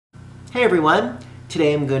Hey everyone!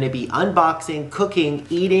 Today I'm going to be unboxing, cooking,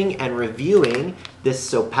 eating, and reviewing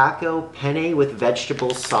this Sopakco Penne with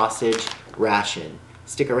vegetable sausage ration.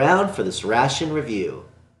 Stick around for this ration review.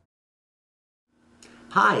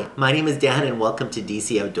 Hi, my name is Dan and welcome to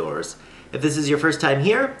DC Outdoors. If this is your first time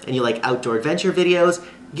here and you like outdoor adventure videos,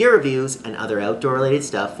 gear reviews, and other outdoor related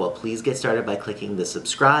stuff, well please get started by clicking the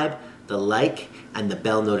subscribe, the like, and the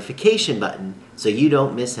bell notification button so you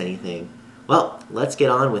don't miss anything. Well, let's get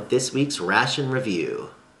on with this week's ration review.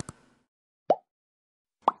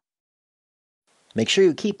 Make sure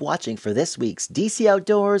you keep watching for this week's DC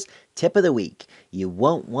Outdoors Tip of the Week. You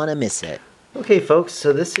won't want to miss it. Okay folks,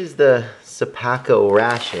 so this is the Sopakco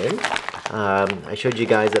ration. I showed you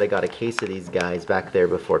guys that I got a case of these guys back there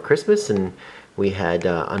before Christmas and we had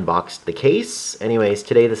unboxed the case. Anyways,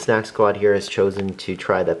 today the Snack Squad here has chosen to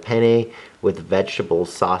try the penne with vegetable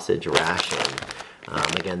sausage ration.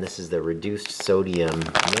 Again, this is the reduced sodium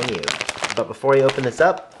menu. But before I open this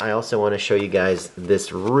up, I also want to show you guys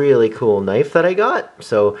this really cool knife that I got.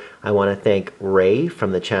 So I want to thank Ray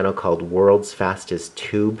from the channel called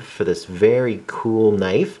Worldsfastestube for this very cool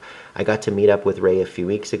knife. I got to meet up with Ray a few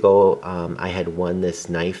weeks ago. I had won this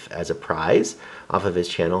knife as a prize off of his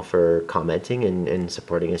channel for commenting and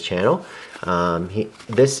supporting his channel.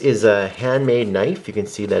 This is a handmade knife. You can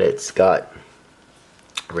see that it's got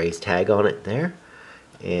Ray's tag on it there.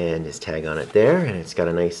 And his tag on it there, and it's got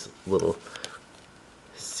a nice little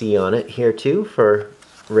C on it here too for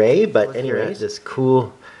Ray. But anyways, this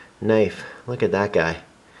cool knife. Look at that guy.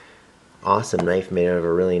 Awesome knife made out of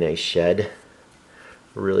a really nice shed.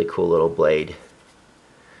 Really cool little blade.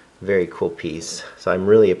 Very cool piece. So I'm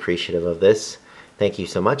really appreciative of this. Thank you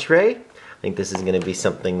so much, Ray. I think this is going to be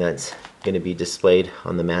something that's going to be displayed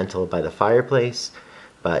on the mantle by the fireplace.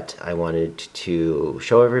 But I wanted to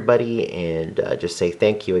show everybody and just say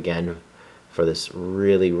thank you again for this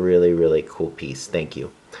really cool piece. Thank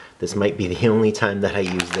you. This might be the only time that I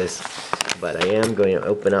use this, but I am going to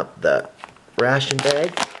open up the ration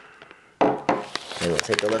bag and we'll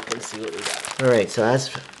take a look and see what we got. Alright, so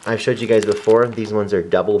as I've showed you guys before, these ones are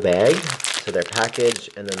double bagged. So they're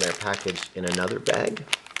packaged and then they're packaged in another bag.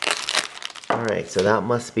 Alright, so that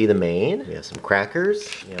must be the main. We have some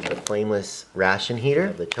crackers, we have the flameless ration heater, we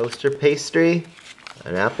have the toaster pastry,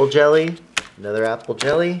 an apple jelly, another apple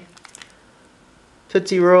jelly,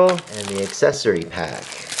 Tootsie Roll, and the accessory pack.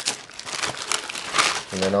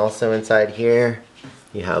 And then also inside here,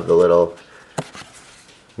 you have the little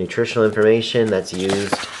nutritional information that's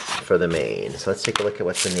used for the main. So let's take a look at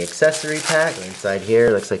what's in the accessory pack. Inside here,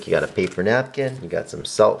 looks like you got a paper napkin, you got some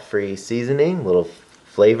salt-free seasoning, little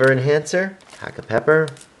flavor enhancer, pack of pepper,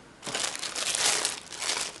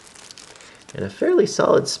 and a fairly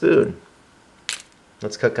solid spoon.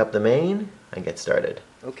 Let's cook up the main and get started.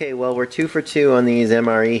 Okay, well we're 2 for 2 on these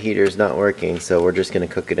MRE heaters not working, so we're just going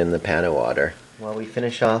to cook it in the pan of water. While we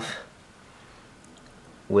finish off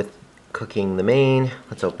with cooking the main,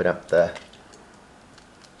 let's open up the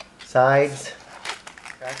sides.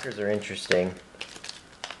 Crackers are interesting.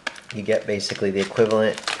 You get basically the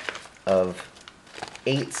equivalent of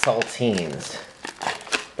 8 saltines,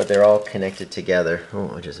 but they're all connected together.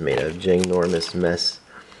 Oh, I just made a ginormous mess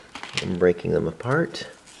in breaking them apart.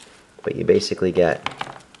 But you basically get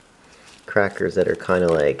crackers that are kind of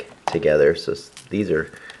like together. So these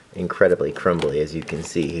are incredibly crumbly, as you can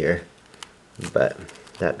see here. But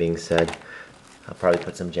that being said, I'll probably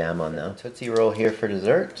put some jam on now. Tootsie Roll here for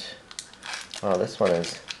dessert. Oh, this one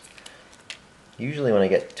is... Usually when I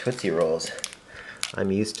get Tootsie Rolls,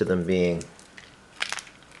 I'm used to them being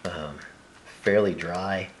fairly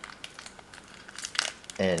dry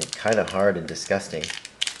and kind of hard and disgusting.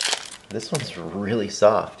 This one's really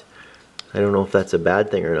soft. I don't know if that's a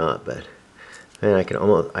bad thing or not, but man, I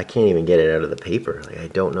can't even get it out of the paper. Like, I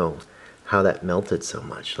don't know how that melted so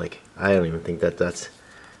much. Like, I don't even think that that's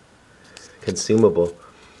consumable,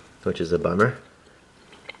 which is a bummer.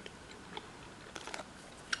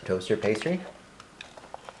 Toaster pastry.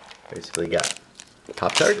 Basically got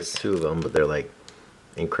Pop-Tarts. 2 of them, but they're like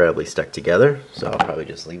incredibly stuck together, so I'll probably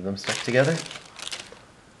just leave them stuck together.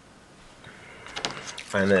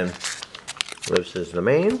 And then this is the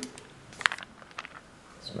main.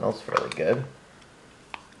 Smells fairly good.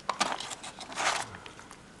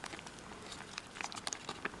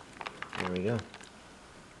 There we go.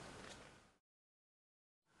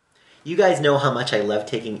 You guys know how much I love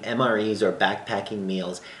taking MREs or backpacking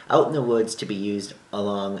meals out in the woods to be used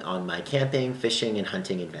along on my camping, fishing, and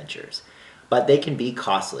hunting adventures. But they can be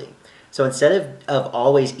costly. So instead of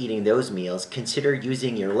always eating those meals, consider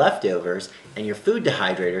using your leftovers and your food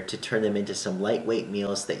dehydrator to turn them into some lightweight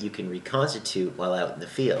meals that you can reconstitute while out in the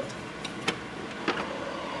field.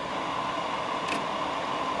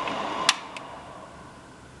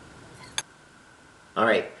 All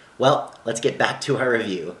right, well, let's get back to our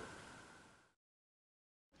review.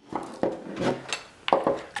 You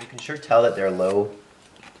can sure tell that they're low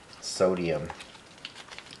sodium.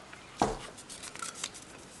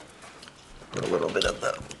 Put a little bit of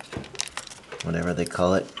the, whatever they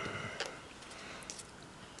call it,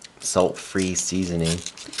 salt-free seasoning.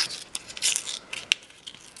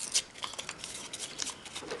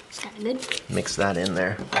 It's kind of good. Mix that in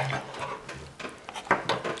there.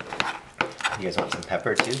 You guys want some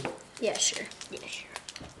pepper too? Yeah, sure. Yeah, sure.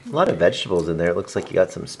 A lot of vegetables in there. It looks like you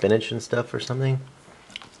got some spinach and stuff or something.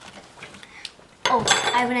 Oh,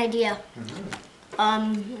 I have an idea.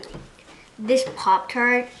 This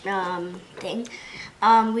Pop-Tart thing,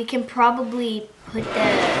 we can probably put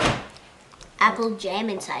the apple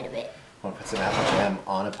jam inside of it. Want to put some apple jam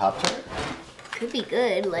on a Pop-Tart? Could be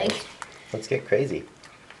good, like. Let's get crazy.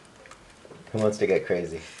 Who wants to get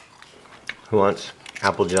crazy? Who wants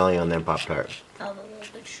apple jelly on their Pop-Tart? Oh, a little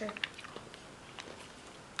bit, sure.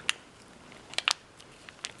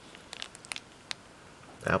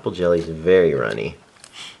 Apple jelly is very runny.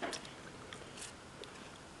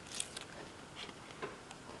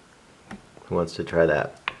 Who wants to try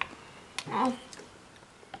that? Oh.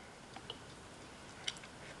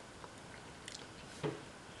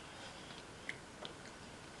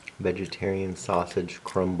 Vegetarian sausage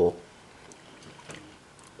crumble.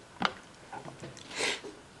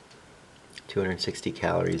 260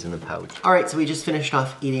 calories in the pouch. All right, so we just finished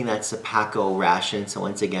off eating that Sopakco ration. So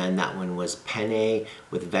once again, that one was penne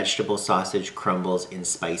with vegetable sausage crumbles in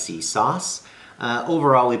spicy sauce.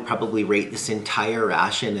 Overall, we'd probably rate this entire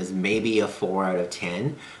ration as maybe a 4 out of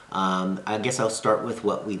 10. I guess I'll start with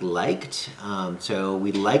what we liked. So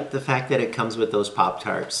we liked the fact that it comes with those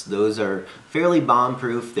Pop-Tarts. Those are fairly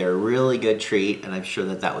bomb-proof. They're a really good treat, and I'm sure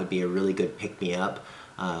that that would be a really good pick-me-up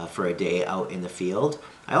for a day out in the field.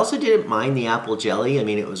 I also didn't mind the apple jelly. I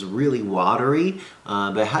mean, it was really watery,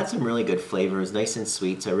 but it had some really good flavors, nice and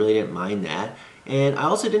sweet, so I really didn't mind that. And I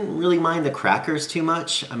also didn't really mind the crackers too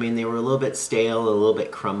much. I mean, they were a little bit stale, a little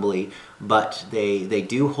bit crumbly, but they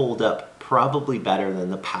do hold up probably better than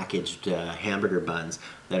the packaged hamburger buns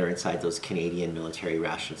that are inside those Canadian military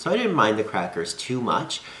rations. So I didn't mind the crackers too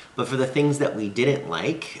much. But for the things that we didn't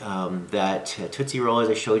like, that Tootsie Roll, as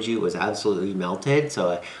I showed you, was absolutely melted.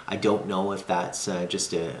 So I don't know if that's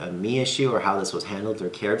just a me issue or how this was handled or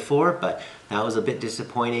cared for, but that was a bit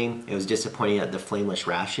disappointing. It was disappointing that the flameless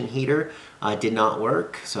ration heater did not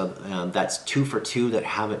work. So that's 2 for 2 that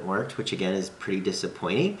haven't worked, which again is pretty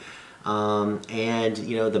disappointing. And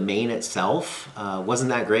you know, the main itself wasn't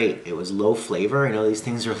that great. It was low flavor. I know these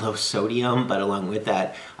things are low sodium, but along with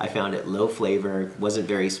that, I found it low flavor, wasn't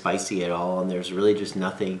very spicy at all, and there's really just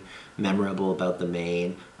nothing memorable about the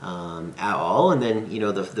main at all. And then, you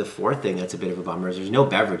know, the fourth thing that's a bit of a bummer is there's no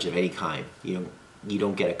beverage of any kind. You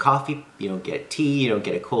don't get a coffee, you don't get tea, you don't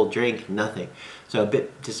get a cold drink, nothing. So a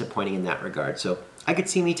bit disappointing in that regard. So I could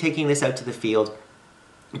see me taking this out to the field,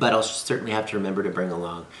 but I'll certainly have to remember to bring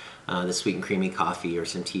along the sweet and creamy coffee or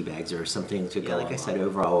some tea bags or something to go. Like I said,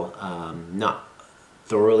 overall, not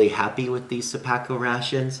thoroughly happy with these Sopakco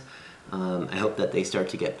rations. I hope that they start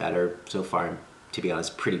to get better. So far, I'm, to be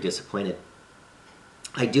honest, pretty disappointed.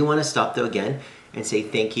 I do want to stop though again and say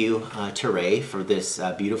thank you to Ray for this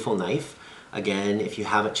beautiful knife. Again, if you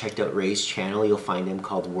haven't checked out Ray's channel, you'll find him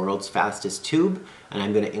called Worldsfastestube, and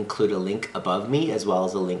I'm going to include a link above me as well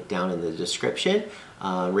as a link down in the description.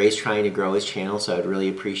 Ray's trying to grow his channel, so I'd really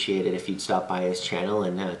appreciate it if you'd stop by his channel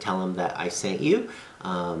and tell him that I sent you.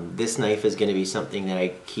 This knife is going to be something that I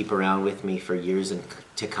keep around with me for years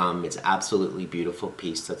to come. It's absolutely beautiful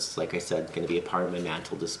piece that's, like I said, going to be a part of my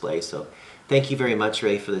mantle display. So thank you very much,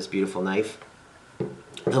 Ray, for this beautiful knife.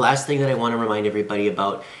 The last thing that I want to remind everybody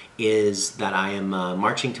about is that I am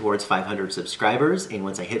marching towards 500 subscribers, and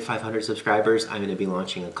once I hit 500 subscribers, I'm going to be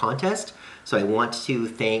launching a contest. So I want to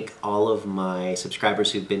thank all of my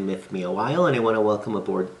subscribers who've been with me a while, and I want to welcome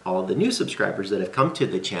aboard all the new subscribers that have come to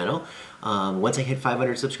the channel. Once I hit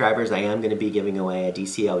 500 subscribers, I am going to be giving away a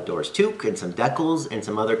DC Outdoors toque and some decals and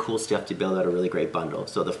some other cool stuff to build out a really great bundle.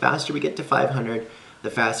 So the faster we get to 500, the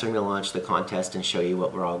faster I'm going to launch the contest and show you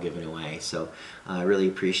what we're all giving away. So I really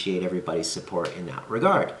appreciate everybody's support in that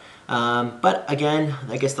regard. But again,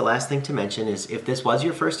 I guess the last thing to mention is if this was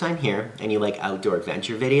your first time here and you like outdoor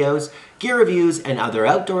adventure videos, gear reviews, and other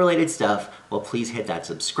outdoor related stuff, well, please hit that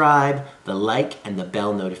subscribe, the like, and the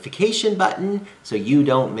bell notification button so you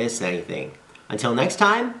don't miss anything. Until next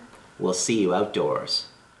time, we'll see you outdoors.